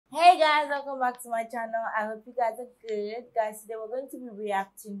Hey guys, welcome back to my channel. I hope you guys are good. Guys, today we're going to be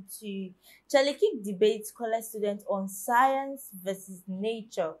reacting to Charlie Kirk debates college students on science versus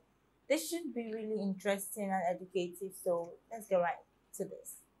nature. This should be really interesting and educative, so let's get right to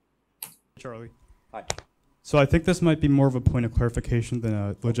this. Charlie. Hi. So I think this might be more of a point of clarification than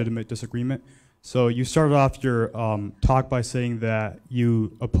a legitimate disagreement. So you started off your talk by saying that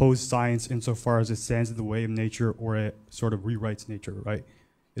you oppose science insofar as it stands in the way of nature or it sort of rewrites nature, right?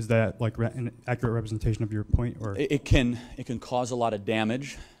 Is that like an accurate representation of your point, or? It can cause a lot of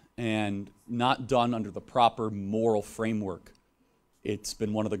damage, and not done under the proper moral framework. It's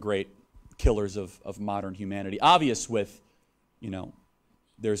been one of the great killers of modern humanity. Obvious with,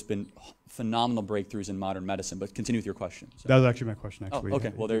 there's been phenomenal breakthroughs in modern medicine, but continue with your question. So. That was actually my question, actually. Oh,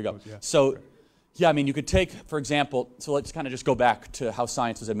 okay. Well, there you go. Yeah. So, yeah, I mean, you could take, for example, so let's kind of just go back to how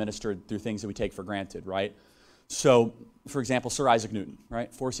science was administered through things that we take for granted, right? So, for example, Sir Isaac Newton,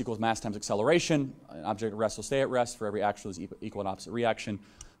 right? Force equals mass times acceleration. An object at rest will stay at rest. For every action, there's equal and opposite reaction,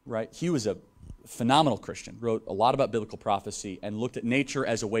 right? He was a phenomenal Christian, wrote a lot about biblical prophecy, and looked at nature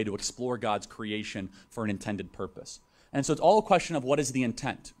as a way to explore God's creation for an intended purpose. And so it's all a question of what is the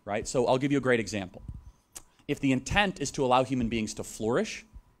intent, right? So I'll give you a great example. If the intent is to allow human beings to flourish,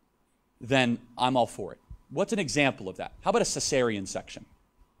 then I'm all for it. What's an example of that? How about a cesarean section?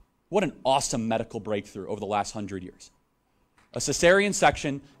 What an awesome medical breakthrough over the last 100 years. A cesarean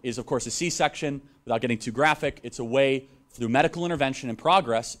section is, of course, a C-section. Without getting too graphic, it's a way through medical intervention and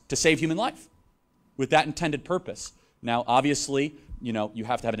progress to save human life with that intended purpose. Now, obviously, you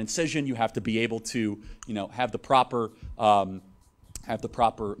have to have an incision. You have to be able to, have the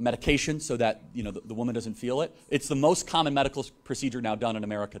proper medication so that, the woman doesn't feel it. It's the most common medical procedure now done in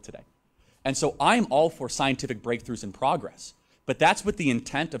America today. And so I'm all for scientific breakthroughs and progress. But that's with the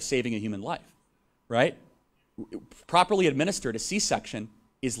intent of saving a human life, right? Properly administered, a C-section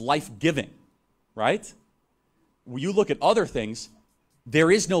is life-giving, right? When you look at other things, there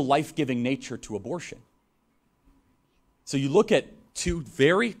is no life-giving nature to abortion. So you look at two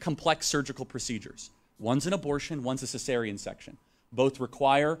very complex surgical procedures. One's an abortion, one's a cesarean section. Both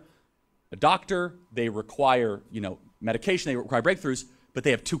require a doctor, they require, medication, they require breakthroughs, but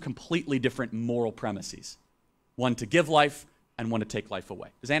they have two completely different moral premises. One to give life, and one to take life away.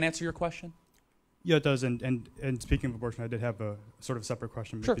 Does that answer your question? Yeah, it does. And speaking of abortion, I did have a sort of separate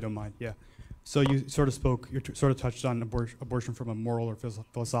question, Sure. if you don't mind. Yeah. So you sort of sort of touched on abortion from a moral or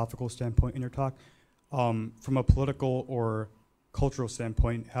philosophical standpoint in your talk. From a political or cultural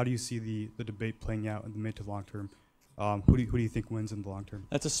standpoint, how do you see the debate playing out in the mid to long term? Who do you think wins in the long term?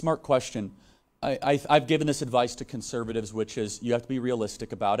 That's a smart question. I've given this advice to conservatives, which is you have to be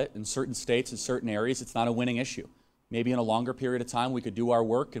realistic about it. In certain states, in certain areas, it's not a winning issue. Maybe in a longer period of time, we could do our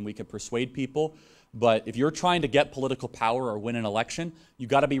work and we could persuade people. But if you're trying to get political power or win an election, you've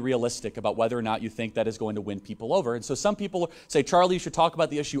got to be realistic about whether or not you think that is going to win people over. And so some people say, Charlie, you should talk about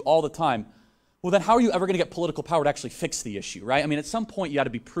the issue all the time. Well, then how are you ever going to get political power to actually fix the issue, right? I mean, at some point, you got to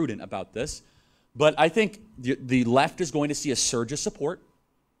be prudent about this. But I think the left is going to see a surge of support.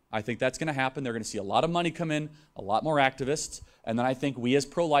 I think that's going to happen. They're going to see a lot of money come in, a lot more activists. And then I think we as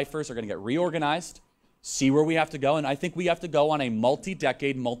pro-lifers are going to get reorganized, see where we have to go, and I think we have to go on a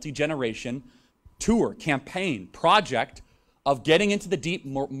multi-decade, multi-generation tour, campaign, project of getting into the deep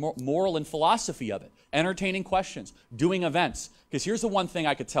moral and philosophy of it, entertaining questions, doing events. Because here's the one thing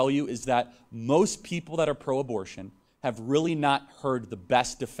I could tell you is that most people that are pro-abortion have really not heard the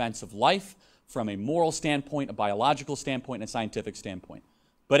best defense of life from a moral standpoint, a biological standpoint, and a scientific standpoint.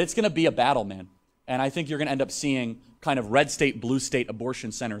 But it's going to be a battle, man. And I think you're going to end up seeing kind of red state, blue state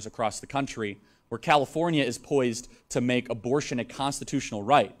abortion centers across the country where California is poised to make abortion a constitutional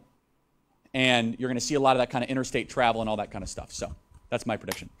right. And you're going to see a lot of that kind of interstate travel and all that kind of stuff. So that's my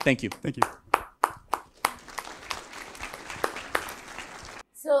prediction. Thank you. Thank you.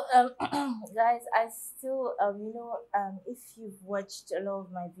 So, guys, I still, if you've watched a lot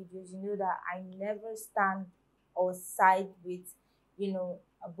of my videos, you know that I never stand or side with,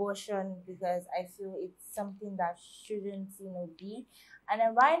 abortion because I feel it's something that shouldn't, be. And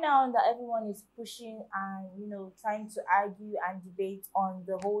then right now that everyone is pushing and, trying to argue and debate on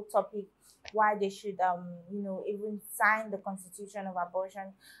the whole topic, why they should, even sign the constitution of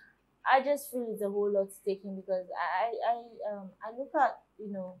abortion, I just feel it's a whole lot taking because I look at,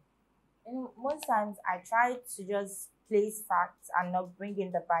 most times I try to just place facts and not bring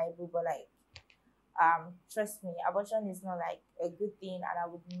in the Bible, but trust me, abortion is not like a good thing, and I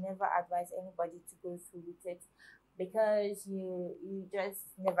would never advise anybody to go through with it because you just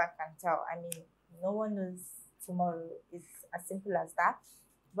never can tell. I mean, no one knows tomorrow. It's as simple as that.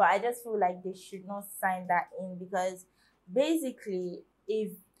 But I just feel like they should not sign that in because basically,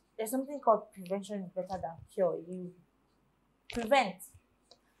 if there's something called prevention is better than cure. You prevent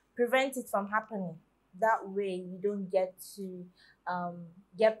prevent it from happening. That way you don't get to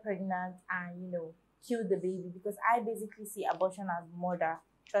get pregnant and kill the baby, because I basically see abortion as murder.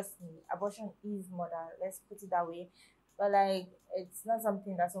 Trust me, abortion is murder, let's put it that way. But like, it's not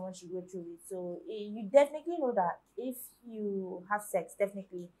something that someone should go through with. So you definitely know that if you have sex,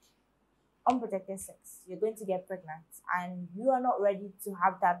 definitely unprotected sex, you're going to get pregnant, and you are not ready to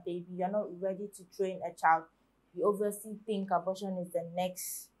have that baby, you're not ready to train a child. You obviously think abortion is the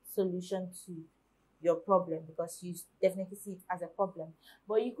next solution to your problem, because you definitely see it as a problem.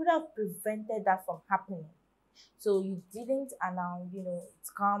 But you could have prevented that from happening. So you didn't, and now it's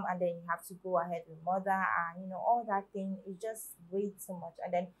come, and then you have to go ahead with mother, and all that thing is just way too much.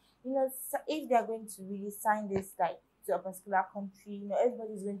 And then if they're going to really sign this like to a particular country,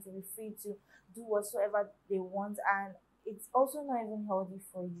 everybody's going to be free to do whatsoever they want, and it's also not even healthy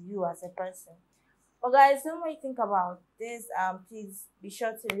for you as a person. But guys, don't what you think about this. Please be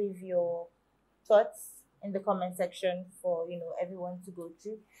sure to leave your thoughts in the comment section for everyone to go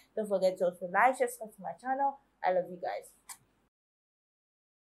through. Don't forget to also like, subscribe to my channel. I love you guys.